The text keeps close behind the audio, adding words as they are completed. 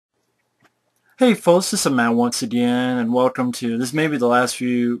Hey folks, this is Matt once again, and welcome to, this may be the last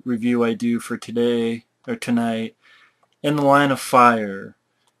review I do for today, or tonight, In the Line of Fire.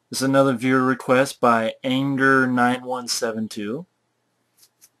 This is another viewer request by Anger9172,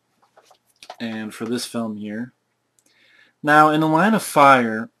 and for this film here. Now, In the Line of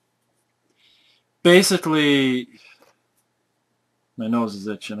Fire, basically, my nose is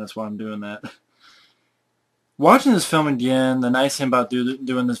itching, that's why I'm doing that. Watching this film again, the nice thing about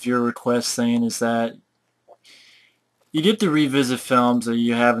doing this viewer request thing is that you get to revisit films that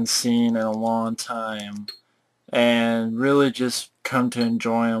you haven't seen in a long time and really just come to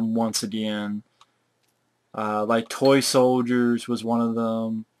enjoy them once again. Like Toy Soldiers was one of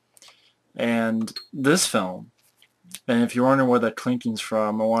them, and this film. And if you're wondering where that clinking's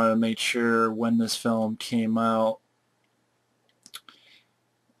from, I wanted to make sure when this film came out.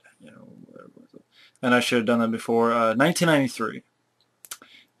 And I should have done that before. 1993.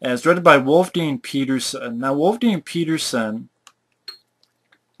 And it's directed by Wolfgang Petersen. Now, Wolfgang Petersen,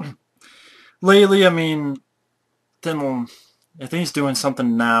 lately, I think he's doing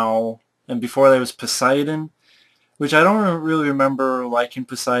something now. And before that was Poseidon, which I don't really remember liking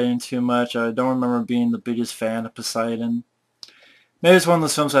Poseidon too much. I don't remember being the biggest fan of Poseidon. Maybe it's one of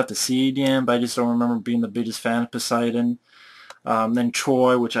those films I have to see again, but I just don't remember being the biggest fan of Poseidon. Then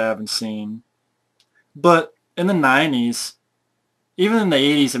Troy, which I haven't seen. But in the 90s, even in the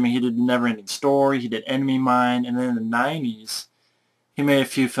 80s, he did Never Ending Story, he did Enemy Mine, and then in the 90s, he made a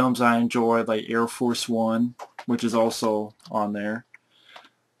few films I enjoyed, like Air Force One, which is also on there.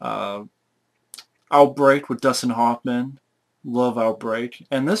 Outbreak with Dustin Hoffman, love Outbreak,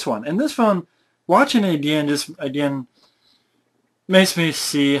 and this one. And this one, watching it again, just again, makes me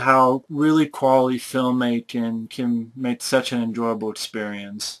see how really quality filmmaking can make such an enjoyable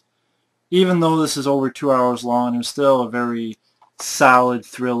experience. Even though this is over 2 hours long, it's still a very solid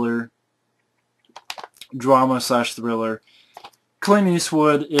thriller, drama/thriller. Clint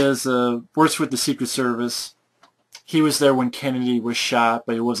Eastwood works with the Secret Service. He was there when Kennedy was shot,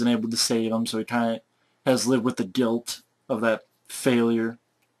 but he wasn't able to save him, so he kind of has lived with the guilt of that failure.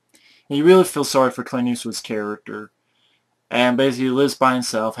 And you really feel sorry for Clint Eastwood's character. And basically he lives by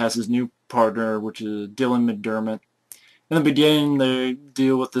himself, has his new partner, which is Dylan McDermott. In the beginning, they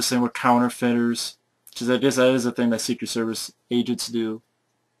deal with this thing with counterfeiters, which is, I guess that is a thing that Secret Service agents do.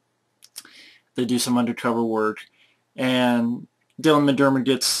 They do some undercover work. And Dylan McDermott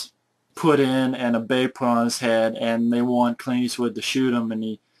gets put in and a bay put on his head, and they want Clint Eastwood to shoot him, and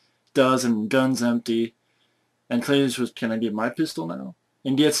he does, and the gun's empty. And Clint Eastwood, can I get my pistol now?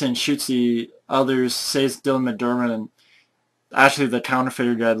 And gets in, shoots the others, saves Dylan McDermott, and actually the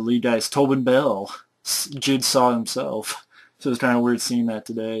counterfeiter guy, the lead guy, is Tobin Bell. Jigsaw himself. So it's kind of weird seeing that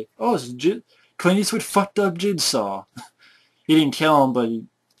today. Oh, it's Clint Eastwood fucked up Jigsaw. He didn't kill him, but he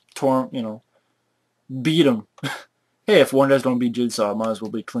tore him, beat him. Hey, if one guy's gonna beat Jigsaw, might as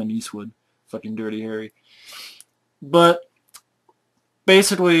well be Clint Eastwood. Fucking Dirty Harry. But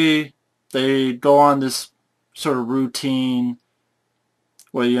basically, they go on this sort of routine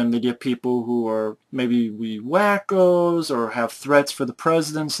where they get people who are maybe wackos or have threats for the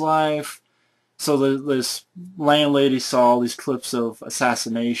president's life. So this landlady saw all these clips of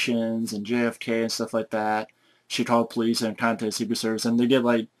assassinations and JFK and stuff like that. She called police and contacted Secret Service, and they get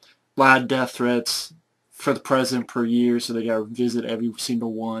like a lot of death threats for the president per year, so they got to visit every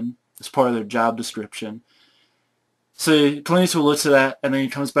single one as part of their job description. So Clint Eastwood looks at that, and then he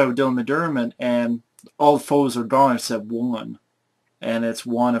comes back with Dylan McDermott, and all the photos are gone except one. And it's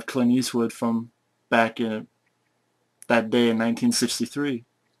one of Clint Eastwood from back in that day in 1963.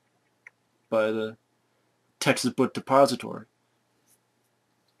 By the Texas Book Depository.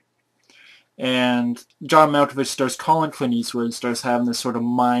 And John Malkovich starts calling Clint Eastwood and starts having this sort of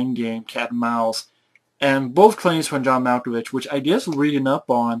mind game, cat and mouse. And both Clint Eastwood and John Malkovich, which I guess reading up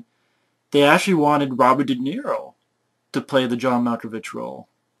on, they actually wanted Robert De Niro to play the John Malkovich role.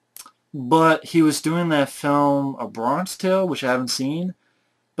 But he was doing that film, A Bronx Tale, which I haven't seen,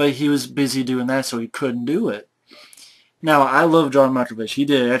 but he was busy doing that, so he couldn't do it. Now, I love John Malkovich. He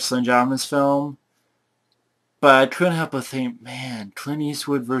did an excellent job in this film. But I couldn't help but think, man, Clint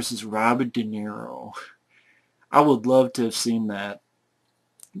Eastwood versus Robert De Niro. I would love to have seen that.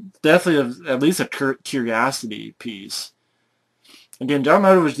 Definitely at least a curiosity piece. Again, John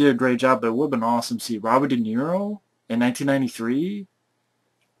Malkovich did a great job, but it would have been awesome to see Robert De Niro in 1993.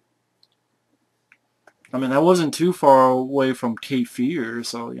 That wasn't too far away from Cape Fear,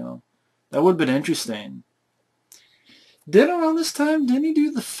 so, that would have been interesting. Did around this time, didn't he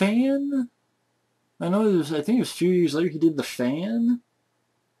do The Fan? I think it was a few years later he did The Fan.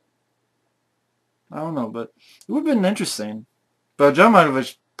 I don't know, but it would have been interesting. But John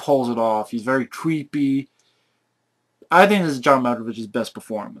Malkovich pulls it off. He's very creepy. I think this is John Malkovich's best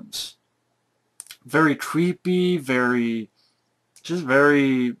performance. Very creepy, just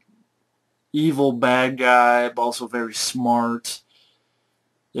very evil bad guy, but also very smart.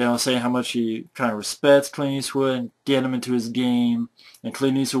 You know, saying how much he kind of respects Clint Eastwood and get him into his game. And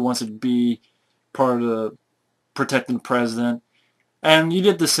Clint Eastwood wants to be part of the protecting the president. And you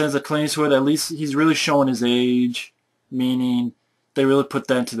get the sense that Clint Eastwood, at least he's really showing his age, meaning they really put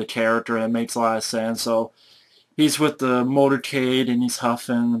that into the character, and it makes a lot of sense. So he's with the motorcade, and he's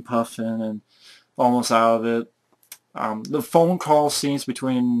huffing and puffing and almost out of it. The phone call scenes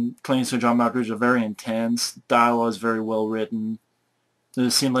between Clint Eastwood and John Malkovich are very intense. Dialogue is very well written. There's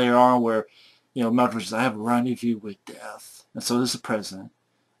a scene later on where, you know, Malkovich says, I have a rendezvous with death. And so does the president.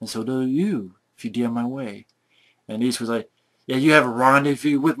 And so do you, if you get my way. And Eastwood's like, yeah, you have a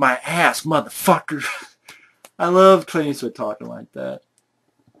rendezvous with my ass, motherfucker. I love Clint Eastwood talking like that.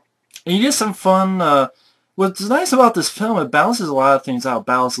 And you get some fun. What's nice about this film, it balances a lot of things out.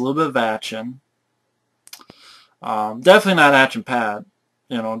 Balances a little bit of action. Definitely not action-packed.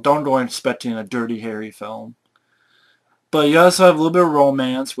 You know, don't go expecting a Dirty Harry film. But you also have a little bit of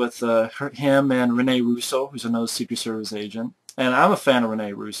romance with him and Rene Russo, who's another Secret Service agent. And I'm a fan of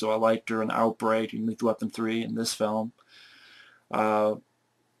Rene Russo. I liked her in Outbreak and Lethal Weapon 3 in this film. And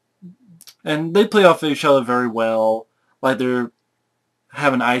they play off each other very well. Like they're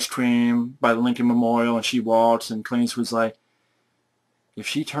having ice cream by the Lincoln Memorial, and she walks, and Clint Eastwood's like, if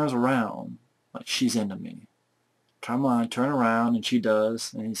she turns around, like, she's into me. Come on, turn around, and she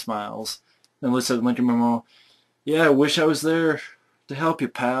does, and he smiles. And looks at the Lincoln Memorial. Yeah, I wish I was there to help you,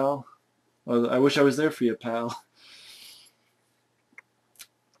 pal. Or, I wish I was there for you, pal.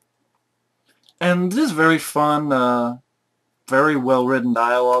 And this is very fun, very well-written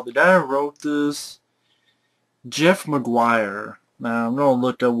dialogue. The guy who wrote this, Jeff McGuire. Now, I'm going to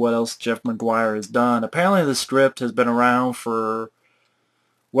look up what else Jeff McGuire has done. Apparently the script has been around for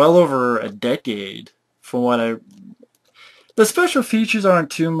well over a decade, from what I... The special features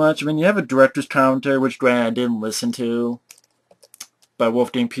aren't too much. I mean, you have a director's commentary, which, granted, I didn't listen to, by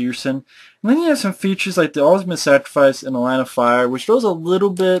Wolfgang Petersen. And then you have some features like The Ultimate Sacrifice and The Line of Fire, which goes a little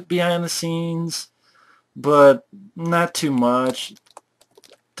bit behind the scenes, but not too much,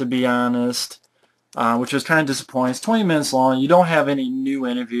 to be honest, which was kind of disappointing. It's 20 minutes long. You don't have any new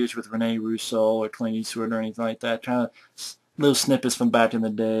interviews with Rene Russo or Clint Eastwood or anything like that. Kind of little snippets from back in the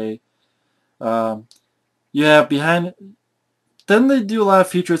day. Yeah, behind... Then they do a lot of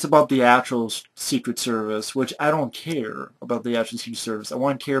features about the actual Secret Service, which I don't care about the actual Secret Service. I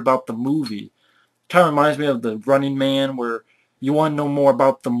want to care about the movie. Kind of reminds me of The Running Man, where you want to know more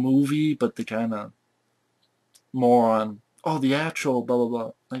about the movie, but they kind of more on, oh, the actual blah, blah,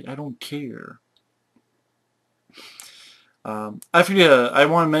 blah. Like, I don't care. I forget, I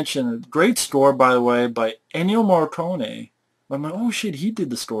want to mention a great score, by the way, by Ennio Morricone. I'm like, oh shit, he did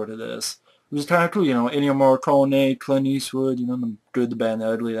the score to this. It was kind of cool, you know, Ennio Morricone, Clint Eastwood, you know, the good, the bad, and the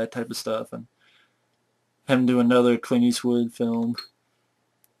ugly, that type of stuff. And him do another Clint Eastwood film.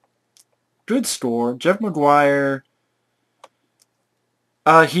 Good score. Jeff McGuire,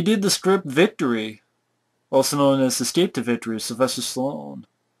 he did the script Victory, also known as Escape to Victory, Sylvester Stallone.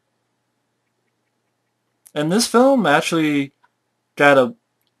 And this film actually got a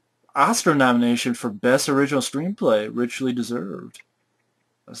Oscar nomination for Best Original Screenplay, richly deserved.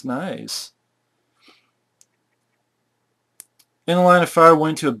 That's nice. In the Line of Fire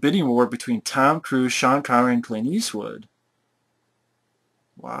went to a bidding war between Tom Cruise, Sean Connery, and Clint Eastwood.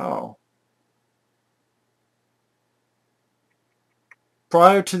 Wow.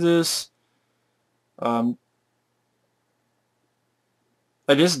 Prior to this, I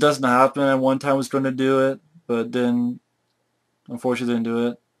guess Dustin Hoffman at one time was going to do it, but then, unfortunately, didn't do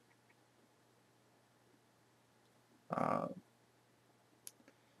it.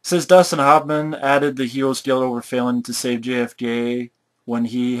 Says Dustin Hoffman added the hero's guilt over failing to save JFK when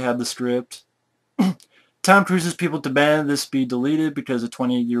he had the script. Tom Cruise's people demanded this be deleted because a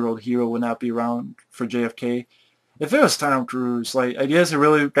 28-year-old hero would not be around for JFK. If it was Tom Cruise, like, I guess it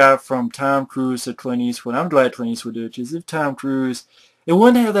really got from Tom Cruise to Clint Eastwood. I'm glad Clint Eastwood did it, because if Tom Cruise, it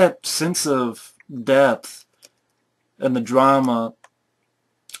wouldn't have that sense of depth and the drama,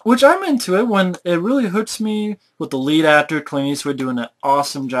 which I'm into it when it really hooks me with the lead actor, Clint Eastwood, doing an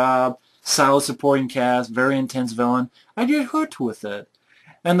awesome job, solid supporting cast, very intense villain. I get hooked with it.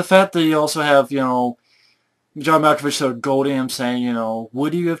 And the fact that you also have, you know, John Malkovich sort of goading him saying, you know,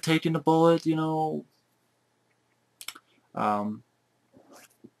 would you have taken the bullet, you know?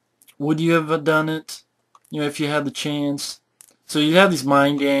 Would you have done it, you know, if you had the chance? So you have these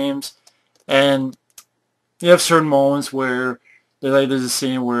mind games, and you have certain moments where There's a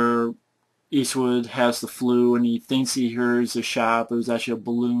scene where Eastwood has the flu and he thinks he hears a shot, but it was actually a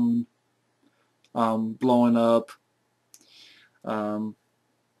balloon blowing up. Um,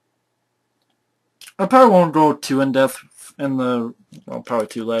 I probably won't go too in depth in the, well, probably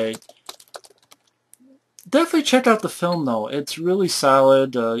too late. Definitely check out the film though. It's really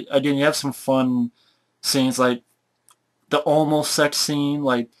solid. Again, you have some fun scenes like the almost sex scene,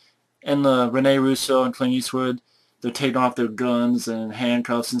 like in the Rene Russo and Clint Eastwood. They're taking off their guns and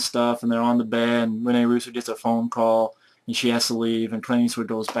handcuffs and stuff, and they're on the bed, and Rene Russo gets a phone call, and she has to leave, and Clint Eastwood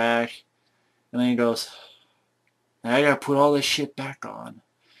goes back, and then he goes, I gotta put all this shit back on.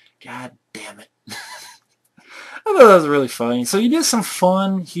 God damn it. I thought that was really funny. So you did some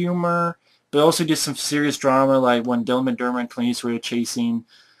fun humor, but also did some serious drama, like when Dylan McDermott and Clint Eastwood are chasing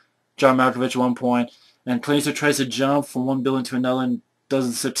John Malkovich at one point, and Clint Eastwood tries to jump from one building to another and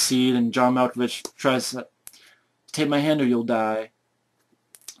doesn't succeed, and John Malkovich tries to take my hand or you'll die.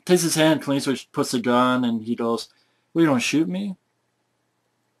 Takes his hand, Clint Eastwood puts a gun, and he goes, well, you don't shoot me?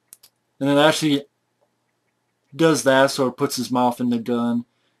 And then actually does that, so he puts his mouth in the gun,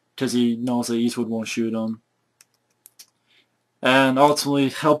 because he knows that Eastwood won't shoot him. And ultimately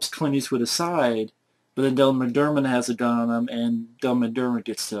helps Clint Eastwood aside, but then Dylan McDermott has a gun on him, and Dylan McDermott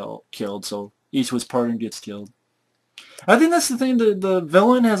gets killed, so Eastwood's partner gets killed. I think that's the thing, the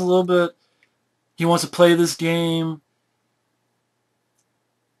villain has a little bit, he wants to play this game,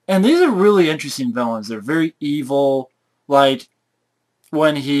 and these are really interesting villains. They're very evil, like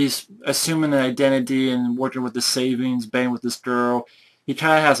when he's assuming an identity and working with the savings bank with this girl, he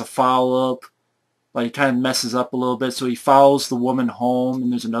kind of has a follow-up. Like, he kind of messes up a little bit, so he follows the woman home,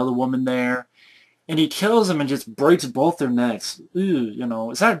 and there's another woman there. And he kills them and just breaks both their necks. Ew, you know,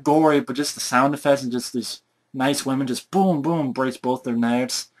 it's not gory, but just the sound effects and just these nice women just boom, boom, breaks both their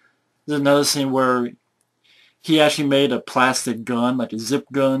necks. There's another scene where he actually made a plastic gun, like a zip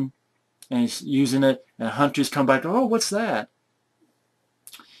gun, and he's using it, and hunters come back, oh, what's that?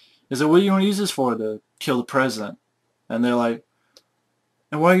 He said, what are you going to use this for? To kill the president. And they're like,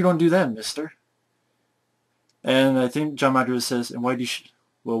 and why you don't do that, mister? And I think John Malkovich says, and why'd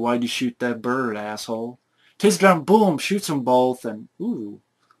you shoot that bird, asshole? Takes the gun, boom, shoots them both, and ooh,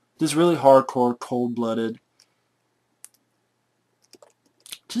 this is really hardcore, cold-blooded.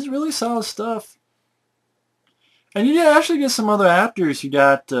 Just really solid stuff. And you actually get some other actors. You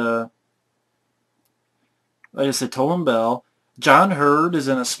got, like I said, Tolan Bell. John Hurd is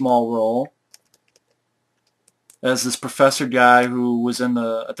in a small role as this professor guy who was in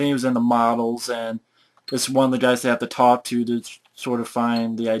the, I think he was in the Models, and it's one of the guys they have to talk to sort of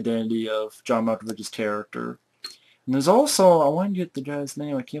find the identity of John Malkovich's character. And there's also, I want to get the guy's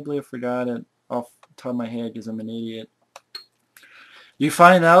name, I can't believe I forgot it off the top of my head because I'm an idiot. You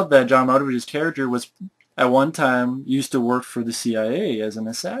find out that John Malkovich's character was, at one time, used to work for the CIA as an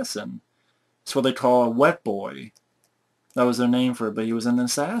assassin. That's what they call a wet boy. That was their name for it, but he was an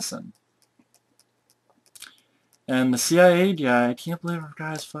assassin. And the CIA guy, I can't believe I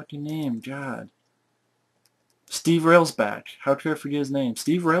forgot his fucking name, God. Steve Railsback. How could I forget his name?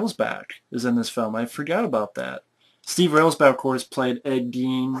 Steve Railsback is in this film. I forgot about that. Steve Railsback, of course, played Ed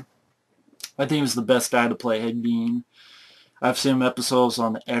Gein. I think he was the best guy to play Ed Gein. I've seen him episodes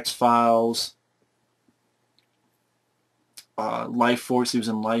on the X-Files, Life Force. He was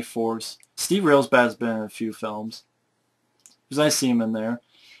in Life Force. Steve Railsback has been in a few films. Because I see him in there.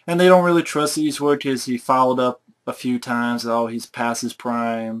 And they don't really trust Eastwood because he followed up a few times. Oh, he's past his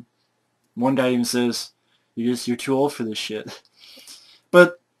prime. One guy even says, you're too old for this shit.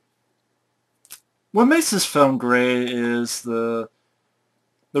 But what makes this film great is the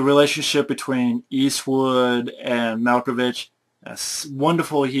relationship between Eastwood and Malkovich. A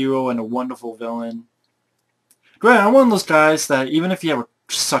wonderful hero and a wonderful villain. Great, I'm one of those guys that even if you have a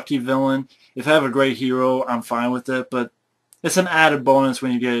sucky villain, if I have a great hero, I'm fine with it. But it's an added bonus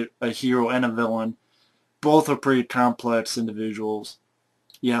when you get a hero and a villain. Both are pretty complex individuals.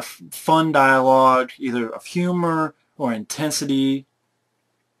 You have fun dialogue, either of humor or intensity.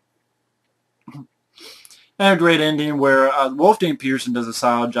 And a great ending where Wolfgang Petersen does a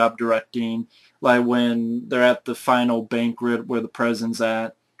solid job directing, like when they're at the final banquet where the president's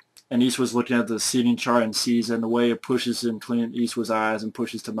at, and Eastwood's looking at the seating chart and sees it, and the way it pushes in Clint Eastwood's eyes and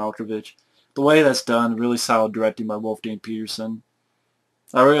pushes to Malkovich. The way that's done, really solid directing by Wolfgang Petersen.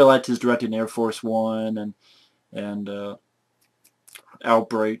 I really liked his directing Air Force One and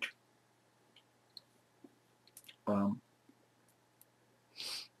Outbreak. But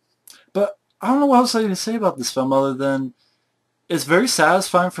I don't know what else I can say about this film other than it's very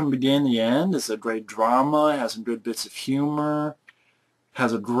satisfying from beginning to end. It's a great drama. It has some good bits of humor. It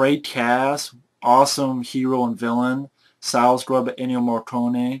has a great cast. Awesome hero and villain. Sal's Grub, Ennio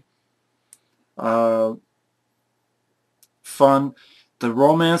Morricone. Fun. The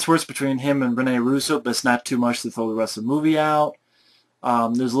romance works between him and Rene Russo, but it's not too much to throw the rest of the movie out.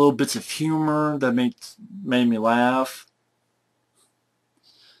 There's little bits of humor that made me laugh.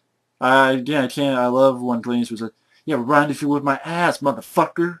 I love when Clint Eastwood said, "Yeah, rendezvous with my ass,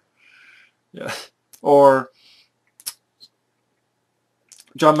 motherfucker." Yeah. Or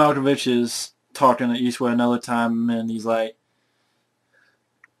John Malkovich is talking to Eastwood another time, and he's like,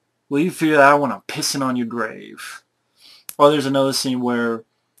 "Will you figure that out when I'm pissing on your grave?" Or there's another scene where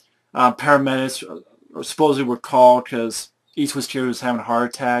paramedics supposedly were called because Eastwood's character was having a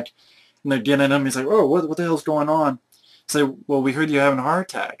heart attack, and they're getting at him. He's like, "Oh, what the hell's going on?" It's like, "Well, we heard you having a heart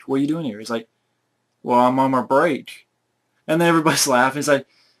attack. What are you doing here?" He's like, "Well, I'm on my break." And then everybody's laughing. It's like,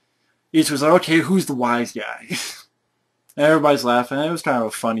 Eastwood's like, "Okay, who's the wise guy?" And everybody's laughing. It was kind of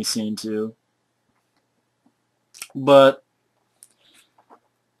a funny scene too. But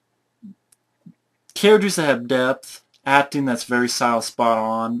characters that have depth, acting that's very solid, spot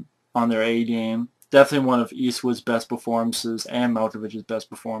on their A game. Definitely one of Eastwood's best performances and Malkovich's best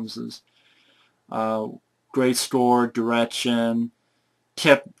performances. Great score, direction,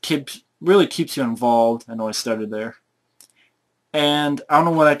 really keeps you involved. I know I started there. And I don't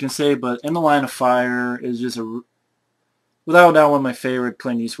know what I can say, but In the Line of Fire is just without a doubt one of my favorite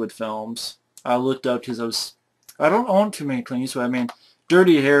Clint Eastwood films. I looked up because I don't own too many Clint Eastwood. I mean,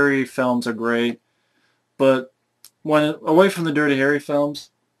 Dirty Harry films are great, but when away from the Dirty Harry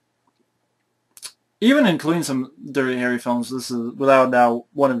films, even including some Dirty Harry films, this is without a doubt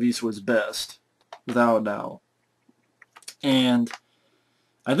one of Eastwood's best, without a doubt. And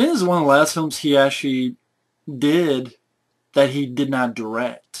I think this is one of the last films he actually did that he did not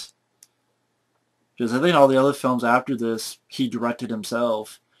direct. Because I think all the other films after this, he directed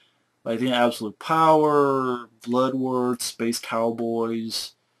himself. Like, I think Absolute Power, Bloodworth, Space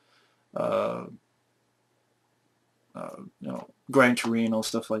Cowboys, Gran Torino,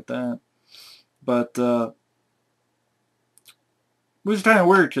 stuff like that. But, which is kind of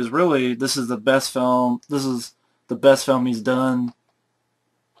weird, because really, this is the best film he's done.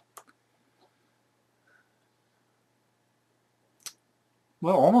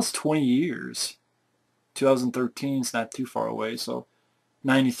 Well, almost 20 years. 2013 is not too far away, so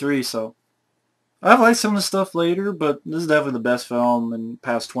 93, so I've liked some of the stuff later, but this is definitely the best film in the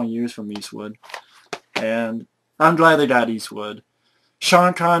past 20 years from Eastwood. And I'm glad they got Eastwood.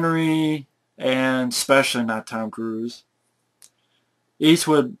 Sean Connery, and especially not Tom Cruise.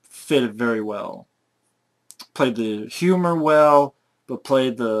 Eastwood fit it very well. Played the humor well, but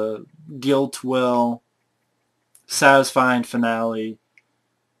played the guilt well. Satisfying finale.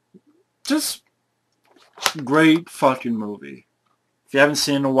 Just great fucking movie. If you haven't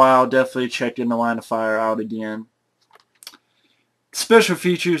seen it in a while, definitely check In the Line of Fire out again. Special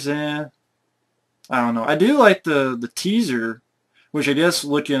features, I don't know. I do like the teaser, which I guess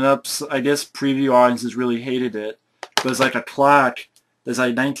looking up, I guess preview audiences really hated it. But it's like a clock that's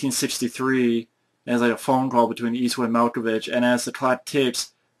like 1963, and it's like a phone call between Eastwood and Malkovich, and as the clock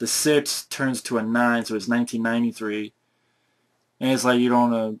ticks, the 6 turns to a 9, so it's 1993. And it's like you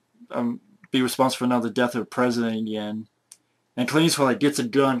don't want to be responsible for another death of a president again. And Clint Eastwood like gets a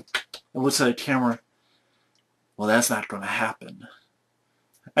gun and looks at the camera. Well, that's not going to happen.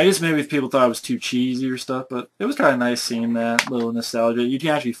 I guess maybe if people thought it was too cheesy or stuff, but it was kind of nice seeing that little nostalgia. You can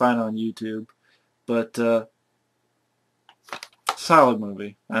actually find it on YouTube. But, solid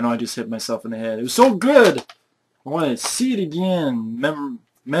movie. I know I just hit myself in the head. It was so good! I want to see it again.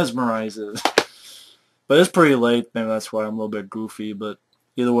 Mesmerize it. But it's pretty late. Maybe that's why I'm a little bit goofy. But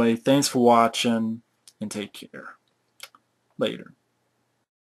either way, thanks for watching, and take care. Later.